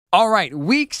All right,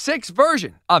 Week 6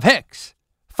 version of Hick's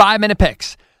 5-Minute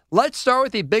Picks. Let's start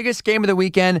with the biggest game of the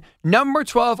weekend. Number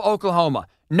 12, Oklahoma.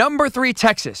 Number 3,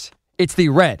 Texas. It's the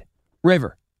Red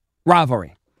River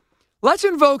rivalry. Let's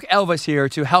invoke Elvis here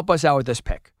to help us out with this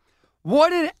pick. What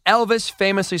did Elvis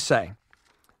famously say?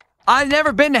 I've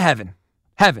never been to heaven,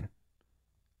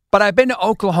 but I've been to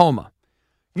Oklahoma.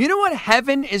 You know what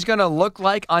heaven is going to look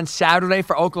like on Saturday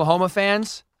for Oklahoma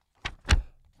fans?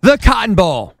 The Cotton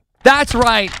Bowl. That's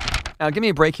right. Now, give me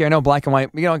a break here. I know black and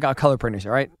white. We don't got color printers,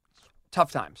 all right?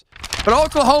 Tough times. But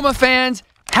Oklahoma fans,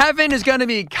 heaven is going to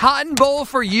be Cotton Bowl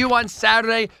for you on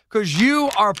Saturday because you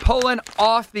are pulling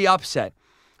off the upset.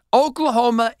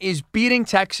 Oklahoma is beating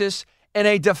Texas in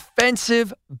a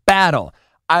defensive battle.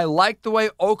 I like the way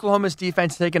Oklahoma's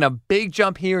defense is taking a big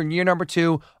jump here in year number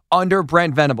 2 under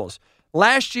Brent Venables.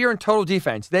 Last year in total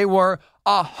defense, they were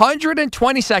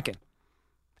 122nd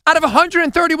out of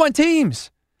 131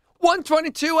 teams.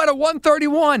 122 out of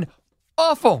 131.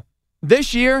 Awful.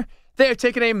 This year, they have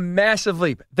taken a massive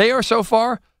leap. They are so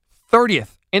far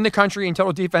 30th in the country in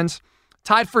total defense,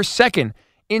 tied for second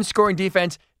in scoring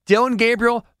defense. Dylan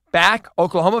Gabriel back.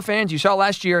 Oklahoma fans, you saw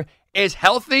last year, is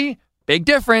healthy. Big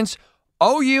difference.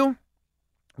 OU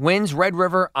wins Red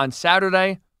River on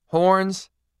Saturday.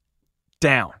 Horns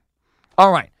down.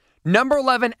 All right. Number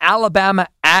 11, Alabama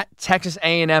at Texas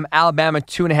A&M. Alabama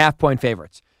 2.5-point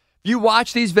favorites. If you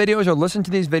watch these videos or listen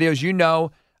to these videos, you know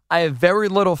I have very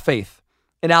little faith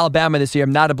in Alabama this year.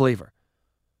 I'm not a believer.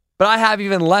 But I have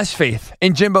even less faith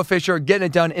in Jimbo Fisher getting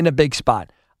it done in a big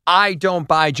spot. I don't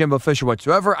buy Jimbo Fisher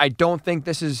whatsoever. I don't think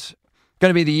this is going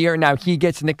to be the year now he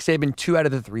gets Nick Saban 2 out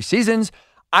of the 3 seasons.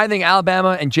 I think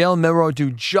Alabama and Jalen Milroe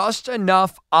do just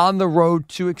enough on the road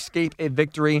to escape a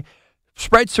victory.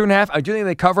 Spread's 2.5. I do think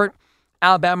they cover it.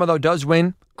 Alabama, though, does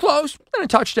win. Close, and a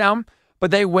touchdown. But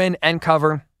they win and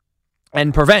cover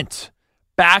and prevent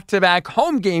back-to-back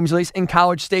home games, at least in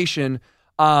College Station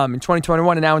in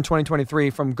 2021 and now in 2023,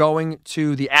 from going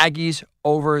to the Aggies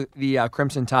over the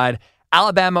Crimson Tide.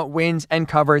 Alabama wins and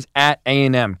covers at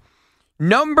A&M.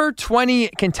 Number 20,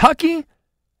 Kentucky,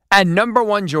 and number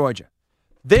 1, Georgia.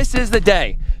 This is the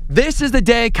day. This is the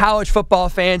day, college football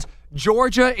fans.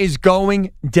 Georgia is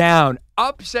going down.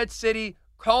 Upset City,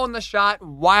 calling the shot.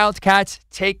 Wildcats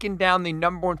taking down the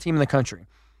number 1 team in the country.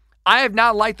 I have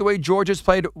not liked the way Georgia's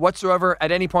played whatsoever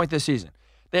at any point this season.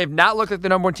 They have not looked like the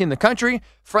number 1 team in the country.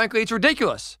 Frankly, it's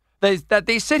ridiculous that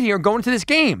they sit here going to this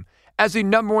game as the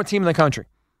number 1 team in the country.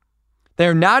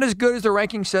 They're not as good as the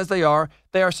ranking says they are.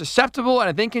 They are susceptible, and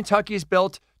I think Kentucky is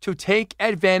built to take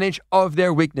advantage of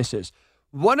their weaknesses.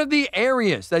 One of the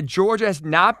areas that Georgia has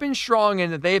not been strong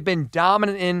in, that they have been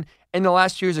dominant in the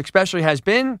last few years especially, has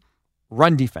been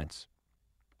run defense.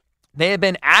 They have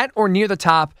been at or near the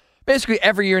top basically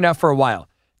every year now for a while.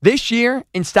 This year,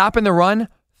 in stopping the run,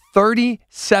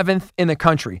 37th in the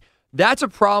country. That's a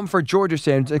problem for Georgia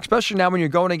fans, especially now when you're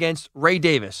going against Ray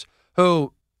Davis,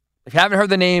 who, if you haven't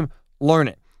heard the name, learn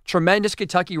it. Tremendous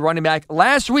Kentucky running back.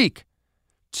 Last week,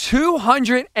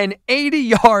 280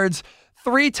 yards,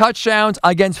 3 touchdowns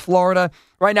against Florida.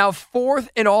 Right now, 4th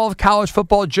in all of college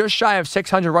football, just shy of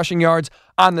 600 rushing yards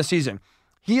on the season.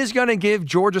 He is going to give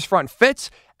Georgia's front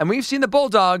fits, and we've seen the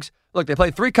Bulldogs. Look, they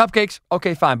played 3 cupcakes.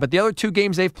 Okay, fine. But the other 2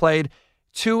 games they've played,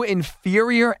 2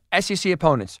 inferior SEC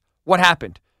opponents. What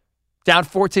happened? Down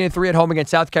 14-3 at home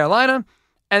against South Carolina,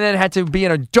 and then had to be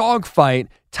in a dogfight,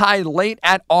 tied late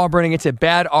at Auburn against a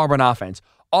bad Auburn offense.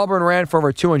 Auburn ran for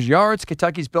over 200 yards.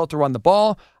 Kentucky's built to run the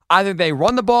ball. Either they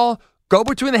run the ball, go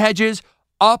between the hedges,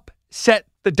 upset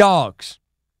the dogs.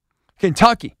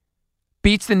 Kentucky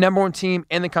beats the number 1 team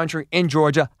in the country in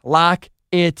Georgia. Lock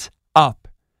it up.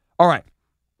 All right.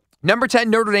 Number 10,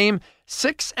 Notre Dame,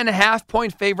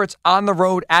 6.5-point favorites on the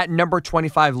road at number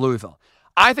 25, Louisville.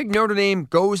 I think Notre Dame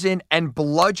goes in and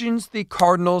bludgeons the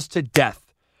Cardinals to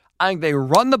death. I think they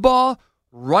run the ball,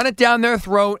 run it down their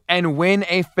throat, and win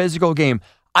a physical game.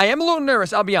 I am a little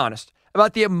nervous, I'll be honest,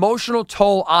 about the emotional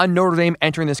toll on Notre Dame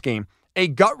entering this game. A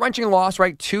gut-wrenching loss,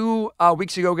 right, 2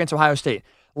 weeks ago against Ohio State.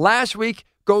 Last week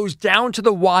goes down to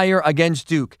the wire against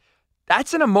Duke.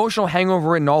 That's an emotional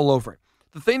hangover written all over it.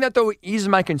 The thing that, though, eases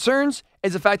my concerns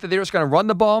is the fact that they're just going to run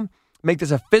the ball, make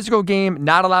this a physical game,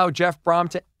 not allow Jeff Brom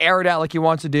to air it out like he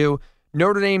wants to do.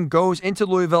 Notre Dame goes into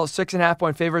Louisville,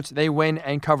 6.5-point favorites. They win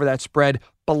and cover that spread,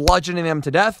 bludgeoning them to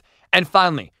death. And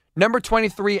finally, number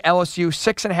 23, LSU,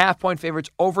 6.5-point favorites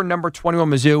over number 21,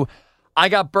 Mizzou. I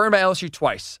got burned by LSU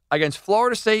twice, against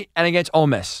Florida State and against Ole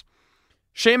Miss.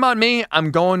 Shame on me. I'm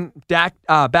going back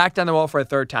down the well for a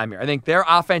 3rd time here. I think their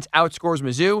offense outscores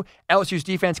Mizzou. LSU's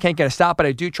defense can't get a stop, but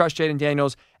I do trust Jaden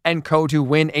Daniels and co to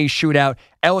win a shootout.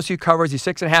 LSU covers the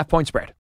 6.5-point spread.